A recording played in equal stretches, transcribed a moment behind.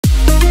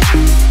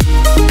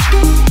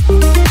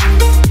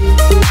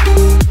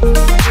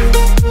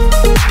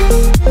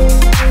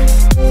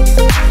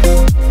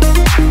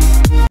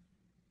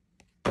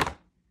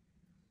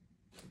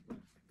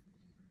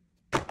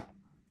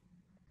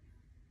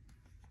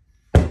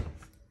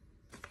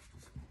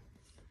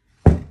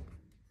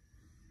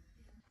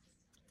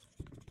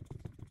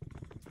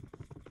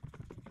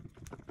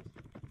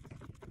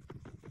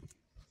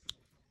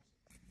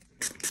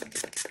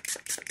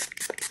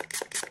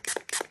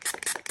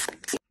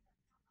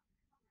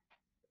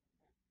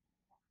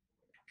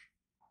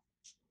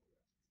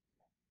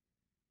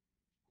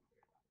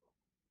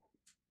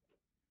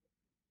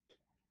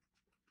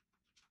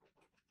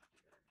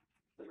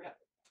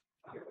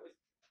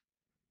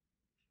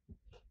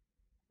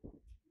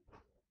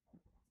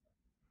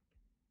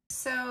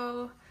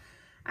So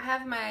I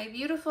have my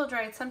beautiful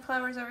dried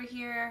sunflowers over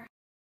here.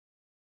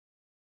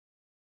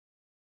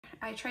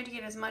 I tried to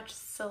get as much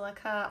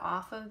silica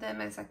off of them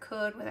as I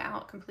could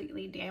without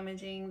completely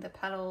damaging the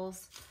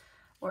petals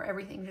or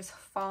everything just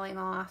falling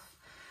off.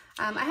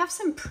 I have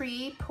some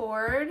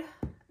pre-poured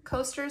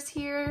coasters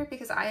here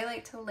because I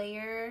like to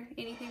layer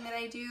anything that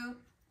I do.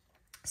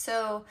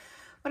 So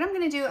what I'm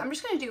gonna do, I'm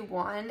just gonna do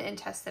one and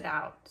test it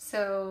out.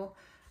 So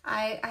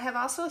I have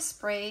also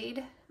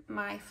sprayed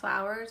my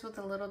flowers with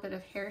a little bit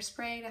of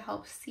hairspray to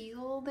help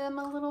seal them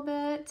a little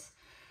bit.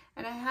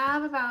 And I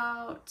have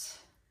about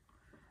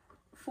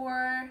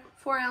four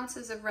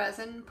ounces of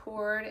resin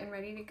poured and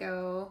ready to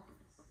go.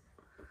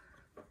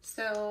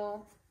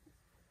 So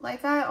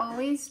like I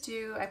always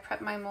do, I prep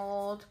my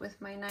mold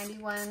with my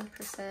 91%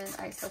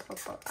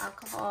 isopropyl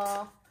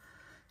alcohol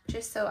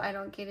just so I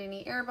don't get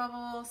any air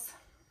bubbles.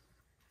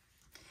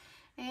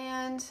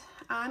 And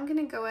I'm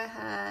gonna go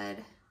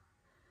ahead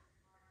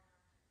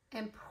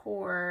and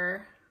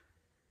pour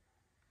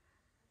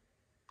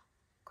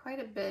quite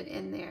a bit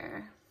in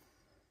there.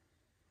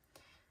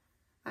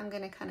 I'm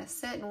gonna kind of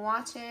sit and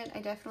watch it.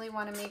 I definitely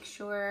want to make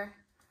sure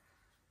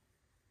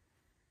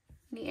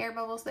any air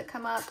bubbles that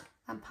come up,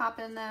 I'm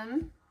popping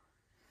them.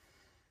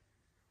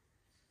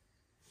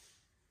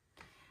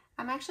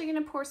 I'm actually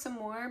gonna pour some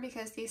more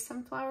because these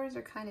sunflowers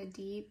are kind of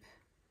deep.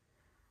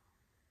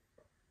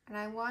 And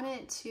I want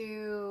it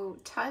to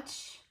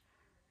touch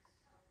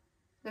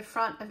the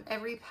front of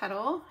every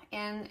petal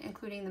and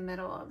including the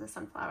middle of the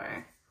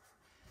sunflower.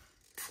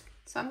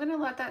 So I'm gonna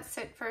let that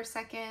sit for a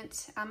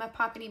second. I'm gonna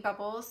pop any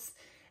bubbles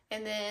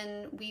and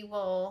then we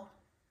will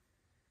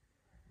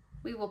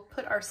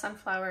put our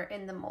sunflower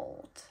in the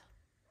mold.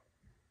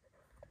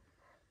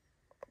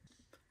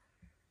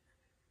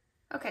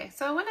 Okay,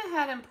 so I went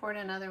ahead and poured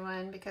another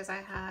one because I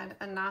had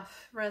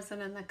enough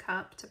resin in the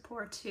cup to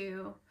pour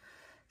two.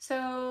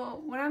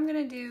 So what I'm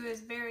gonna do is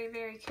very,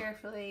 very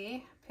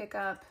carefully pick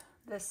up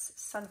this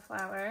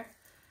sunflower,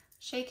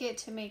 shake it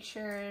to make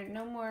sure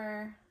no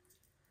more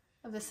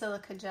of the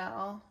silica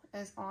gel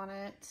is on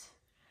it.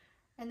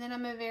 And then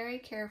I'm gonna very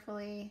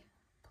carefully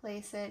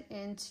place it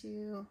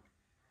into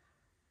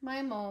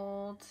my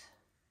mold.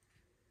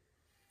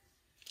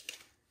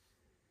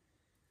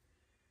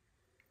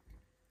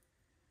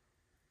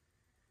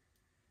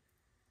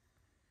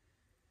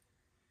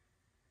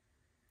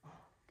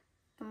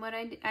 And what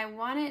I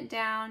want it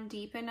down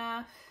deep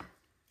enough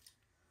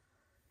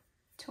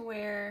to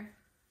where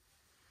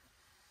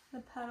the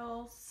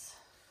petals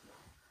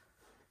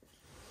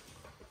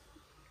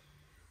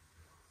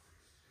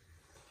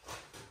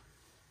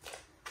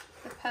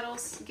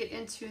get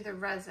into the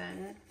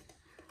resin.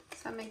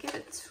 So I'm gonna get a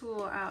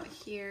tool out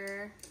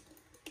here.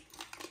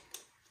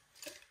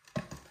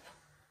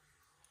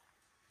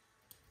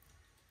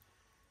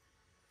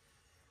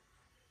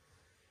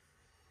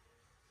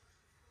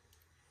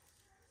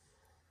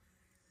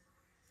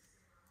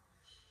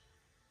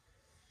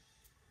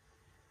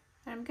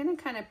 And I'm gonna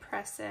kind of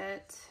press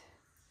it.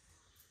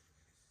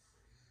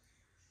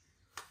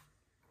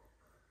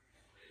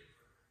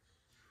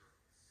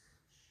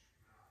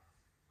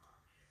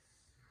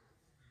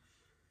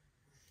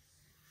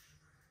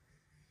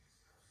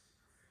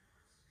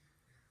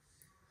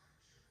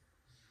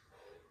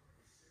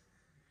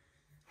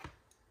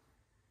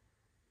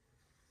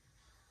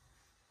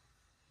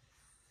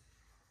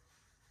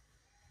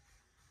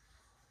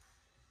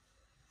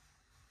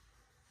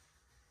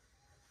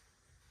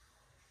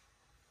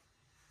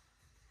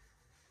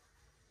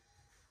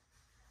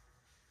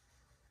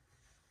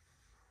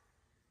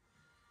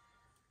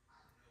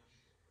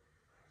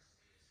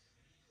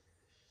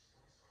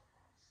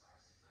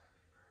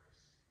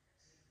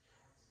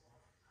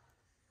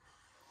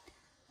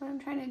 What I'm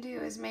trying to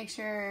do is make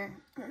sure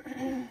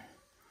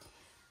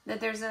that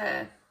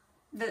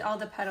that all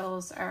the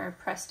petals are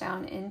pressed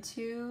down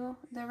into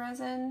the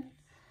resin.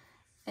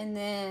 And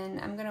then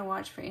I'm gonna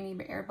watch for any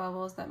air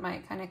bubbles that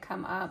might kind of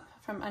come up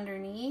from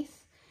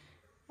underneath.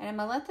 And I'm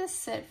gonna let this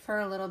sit for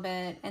a little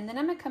bit, and then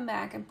I'm gonna come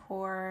back and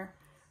pour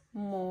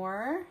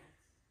more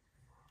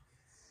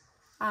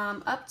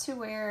up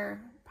to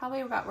probably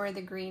about where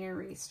the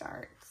greenery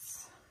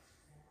starts.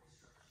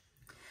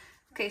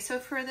 Okay, so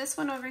for this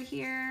one over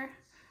here,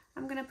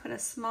 I'm gonna put a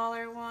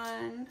smaller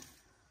one.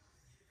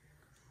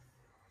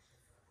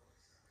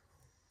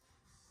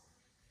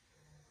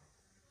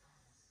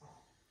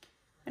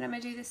 And I'm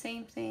gonna do the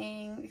same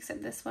thing,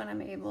 except this one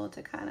I'm able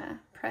to kind of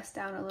press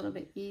down a little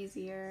bit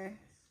easier.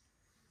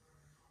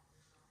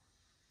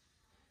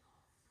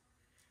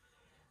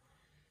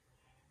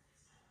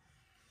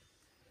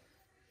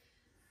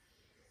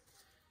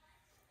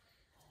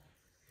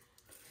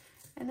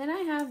 And then I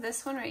have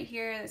this one right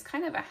here that's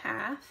kind of a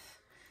half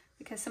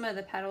because some of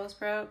the petals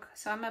broke.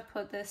 So I'm gonna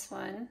put this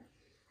one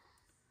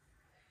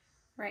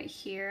right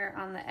here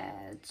on the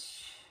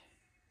edge.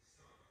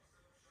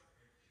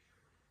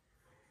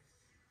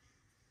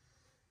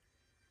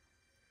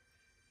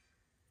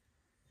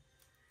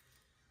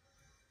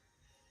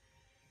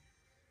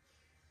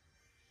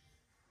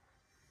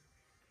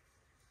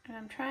 And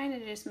I'm trying to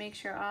just make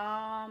sure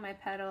all my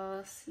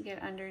petals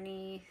get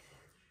underneath.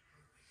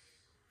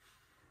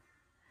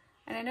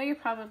 And I know you're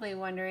probably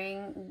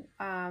wondering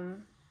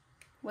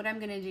what I'm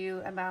gonna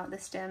do about the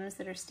stems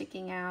that are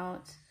sticking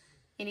out,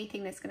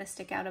 anything that's gonna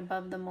stick out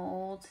above the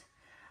mold.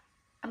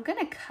 I'm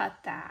gonna cut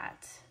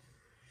that.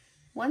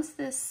 Once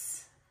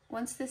this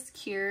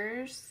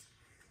cures,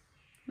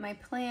 my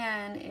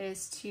plan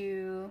is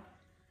to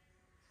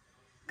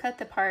cut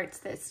the parts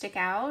that stick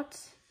out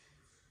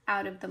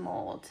of the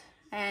mold.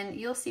 And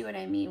you'll see what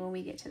I mean when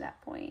we get to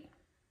that point.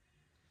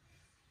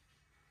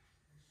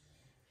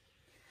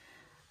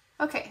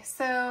 Okay,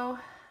 so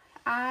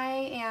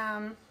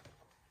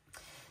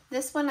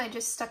this one I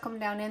just stuck them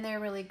down in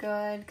there really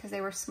good because they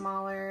were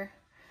smaller.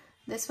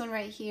 This one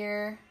right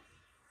here,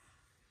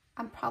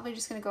 I'm probably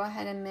just gonna go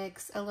ahead and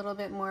mix a little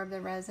bit more of the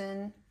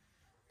resin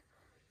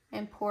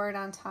and pour it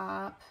on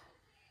top.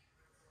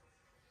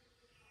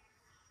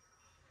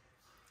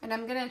 And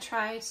I'm gonna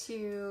try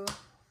to,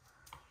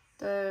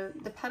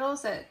 the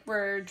petals that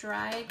were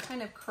dried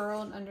kind of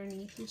curled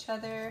underneath each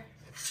other.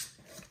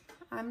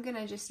 I'm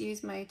gonna just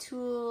use my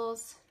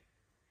tools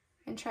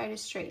and try to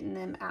straighten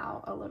them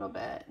out a little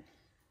bit.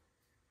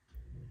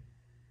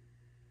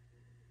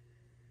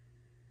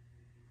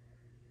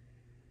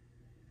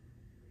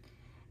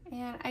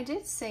 And I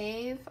did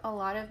save a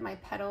lot of my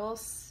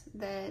petals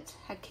that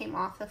had came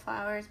off the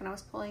flowers when I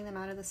was pulling them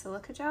out of the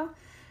silica gel.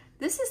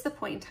 This is the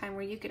point in time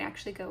where you could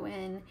actually go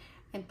in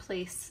and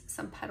place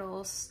some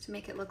petals to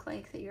make it look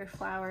like that your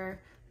flower,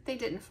 they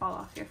didn't fall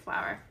off your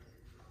flower.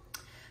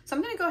 So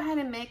I'm gonna go ahead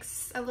and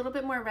mix a little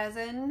bit more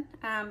resin,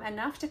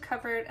 enough to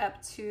cover it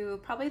up to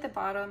probably the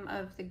bottom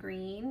of the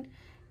green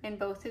in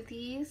both of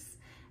these,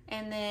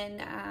 and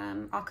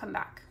then I'll come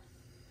back.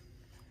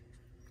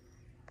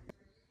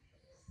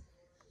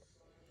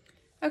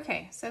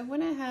 Okay, so I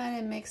went ahead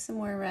and mixed some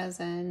more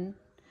resin,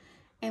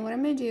 and what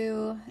I'm gonna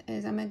do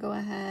is I'm gonna go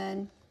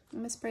ahead, I'm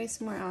gonna spray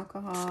some more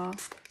alcohol,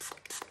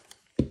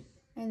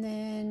 and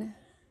then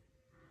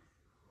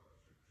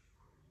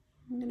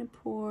I'm gonna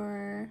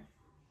pour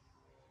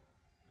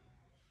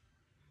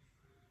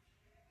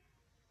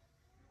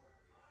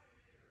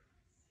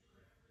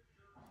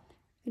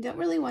I don't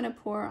really want to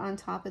pour on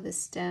top of the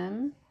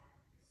stem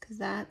because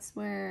that's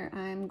where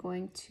I'm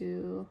going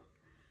to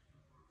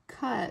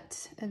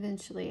cut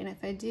eventually, and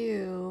if I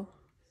do,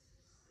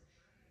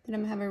 then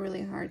I'm gonna have a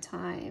really hard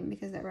time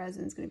because that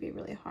resin is going to be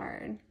really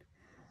hard.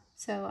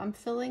 So I'm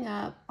filling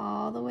up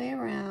all the way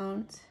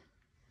around.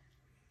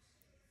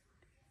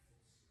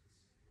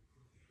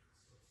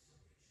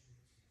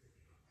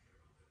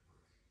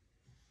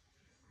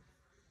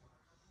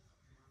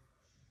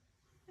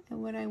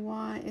 And what I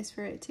want is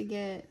for it to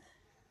get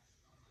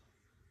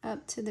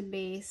up to the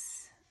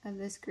base of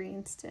this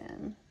green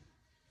stem.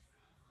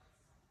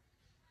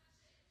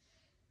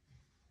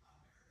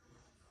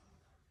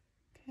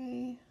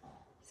 Okay,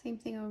 same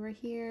thing over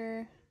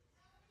here.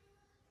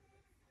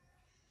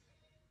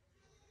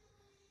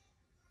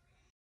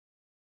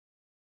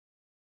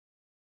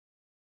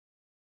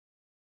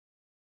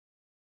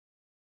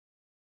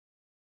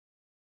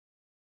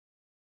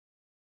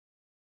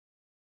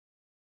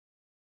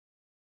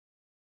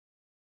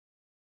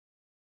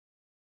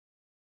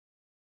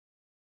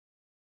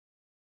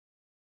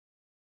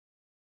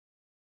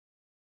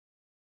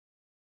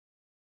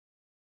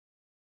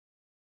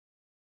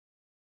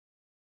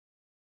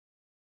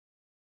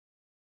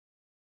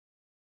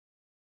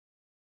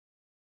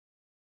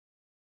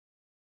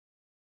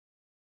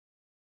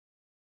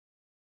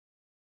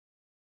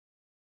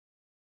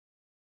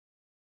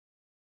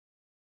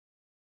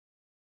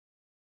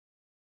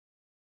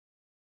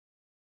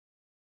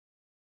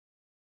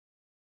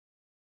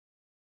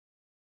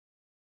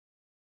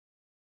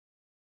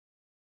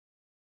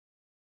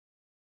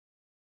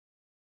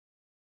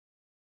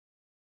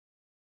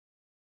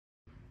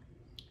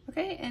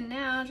 Okay, and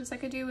now, just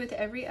like I do with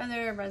every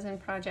other resin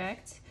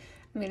project,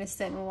 I'm gonna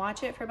sit and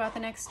watch it for about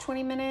the next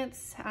 20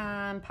 minutes,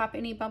 pop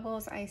any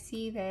bubbles I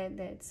see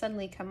that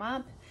suddenly come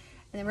up,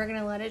 and then we're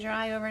gonna let it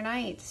dry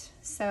overnight.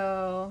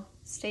 So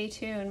stay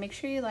tuned. Make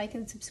sure you like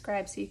and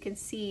subscribe so you can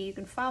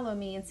follow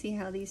me and see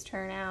how these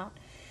turn out.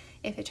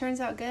 If it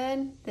turns out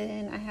good,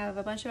 then I have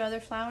a bunch of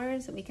other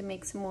flowers and we can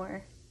make some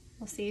more.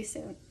 We'll see you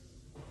soon.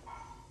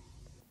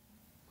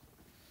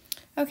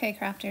 Okay,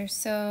 crafters,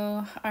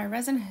 so our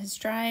resin has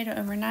dried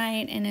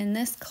overnight, and in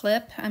this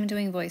clip, I'm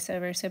doing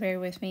voiceover, so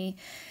bear with me.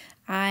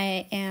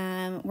 I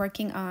am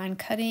working on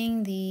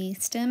cutting the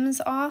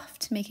stems off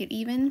to make it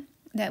even.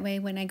 That way,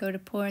 when I go to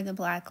pour the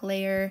black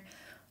layer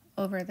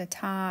over the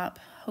top,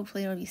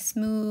 hopefully it'll be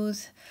smooth,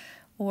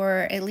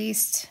 or at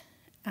least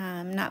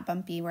not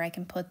bumpy, where I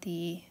can put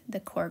the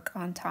cork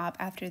on top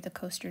after the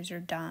coasters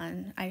are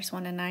done. I just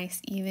want a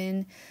nice,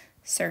 even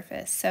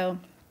surface. So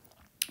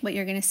what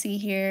you're gonna see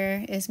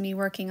here is me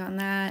working on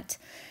that,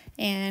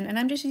 and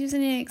I'm just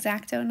using an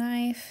X-Acto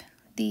knife.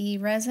 The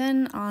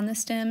resin on the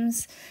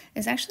stems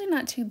is actually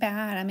not too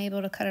bad. I'm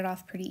able to cut it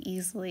off pretty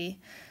easily.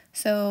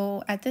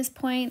 So at this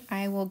point,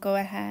 I will go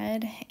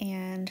ahead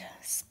and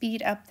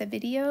speed up the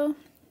video.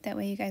 That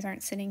way you guys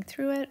aren't sitting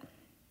through it.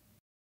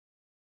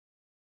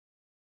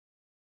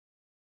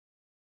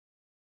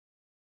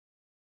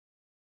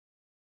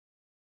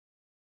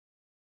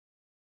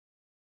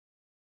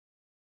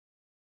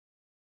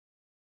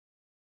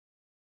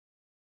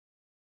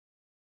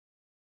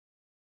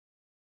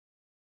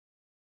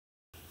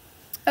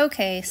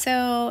 Okay,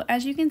 so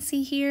as you can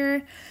see here,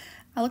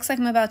 it looks like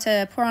I'm about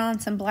to pour on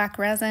some black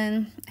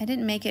resin. I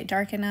didn't make it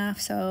dark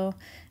enough so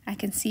I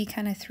can see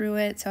kind of through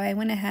it. So I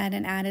went ahead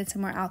and added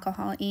some more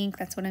alcohol ink.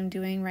 That's what I'm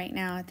doing right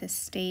now at this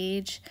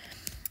stage.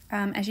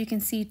 As you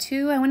can see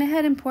too, I went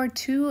ahead and poured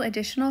 2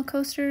 additional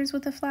coasters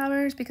with the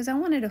flowers because I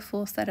wanted a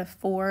full set of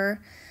 4.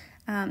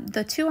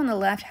 The 2 on the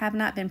left have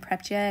not been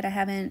prepped yet. I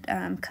haven't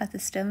cut the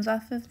stems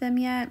off of them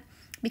yet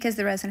because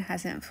the resin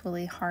hasn't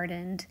fully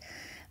hardened.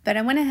 But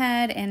I went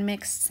ahead and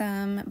mixed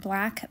some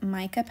black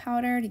mica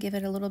powder to give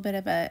it a little bit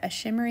of a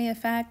shimmery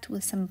effect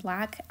with some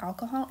black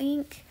alcohol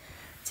ink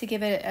to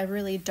give it a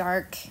really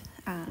dark,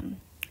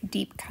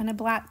 deep kind of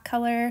black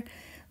color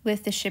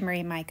with the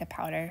shimmery mica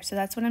powder. So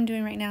that's what I'm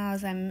doing right now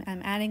is I'm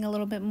adding a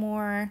little bit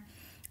more,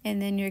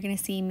 and then you're going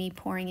to see me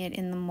pouring it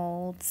in the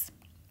molds.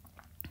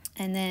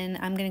 And then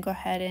I'm going to go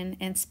ahead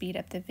and speed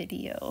up the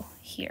video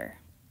here.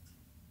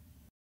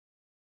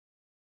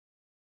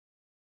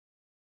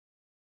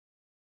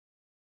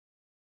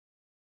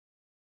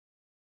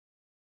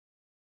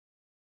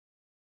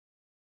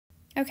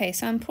 Okay,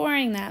 so I'm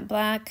pouring that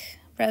black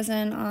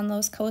resin on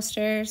those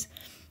coasters,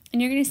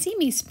 and you're going to see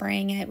me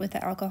spraying it with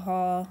the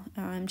alcohol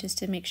just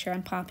to make sure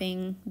I'm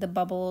popping the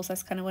bubbles.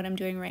 That's kind of what I'm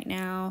doing right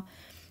now.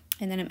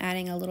 And then I'm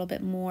adding a little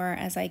bit more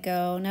as I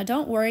go. Now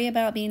don't worry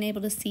about being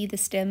able to see the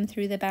stem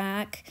through the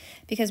back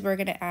because we're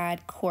going to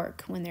add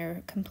cork when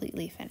they're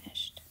completely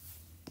finished.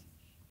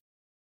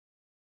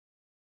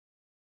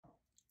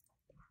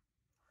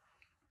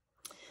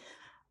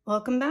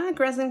 Welcome back,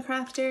 resin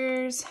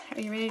crafters. Are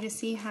you ready to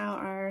see how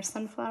our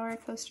sunflower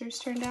coasters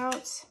turned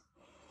out?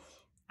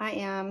 I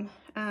am.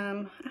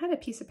 I had a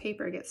piece of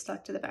paper get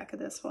stuck to the back of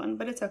this one,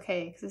 but it's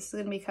okay because this is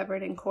going to be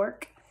covered in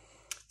cork.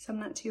 So I'm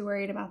not too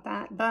worried about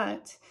that,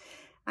 but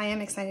I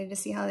am excited to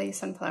see how these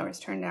sunflowers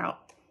turned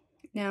out.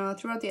 Now,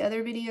 throughout the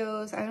other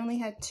videos, I only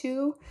had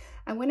 2.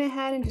 I went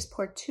ahead and just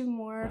poured 2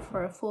 more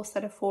for a full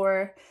set of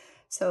 4.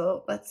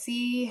 So let's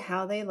see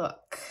how they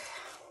look.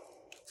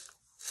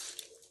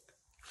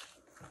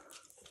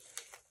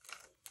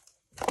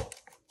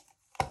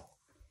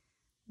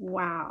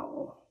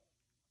 Wow.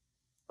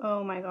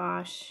 Oh my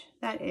gosh,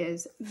 that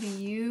is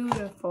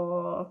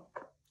beautiful.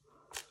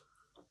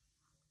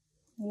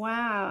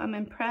 Wow, I'm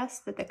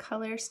impressed that the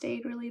color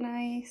stayed really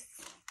nice.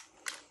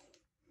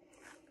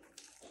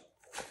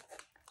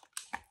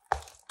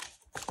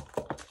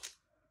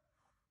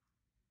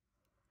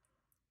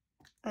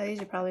 Oh,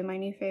 these are probably my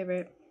new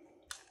favorite.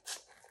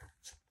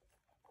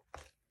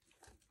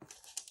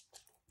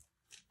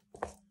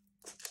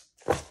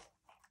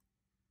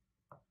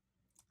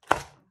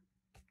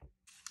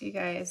 You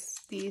guys,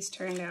 these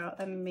turned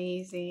out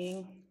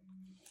amazing.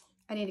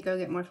 I need to go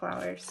get more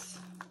flowers.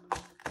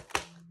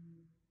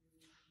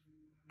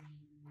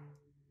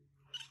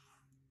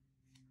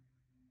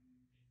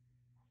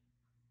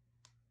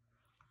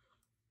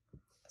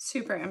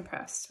 Super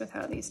impressed with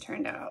how these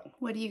turned out.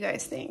 What do you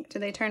guys think?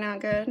 Did they turn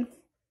out good?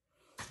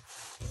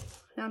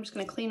 Now I'm just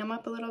gonna clean them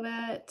up a little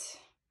bit.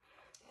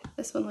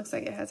 This one looks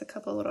like it has a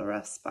couple little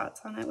rough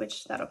spots on it,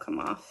 which that'll come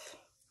off.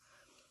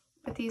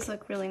 But these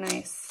look really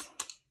nice.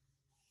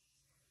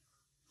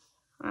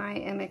 I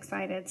am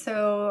excited.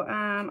 So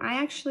I'm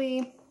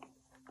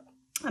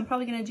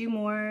probably gonna do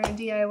more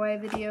DIY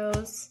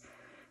videos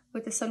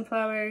with the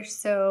sunflowers.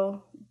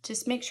 So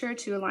just make sure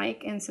to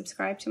like and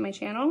subscribe to my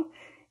channel,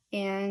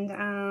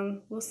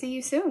 and we'll see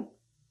you soon.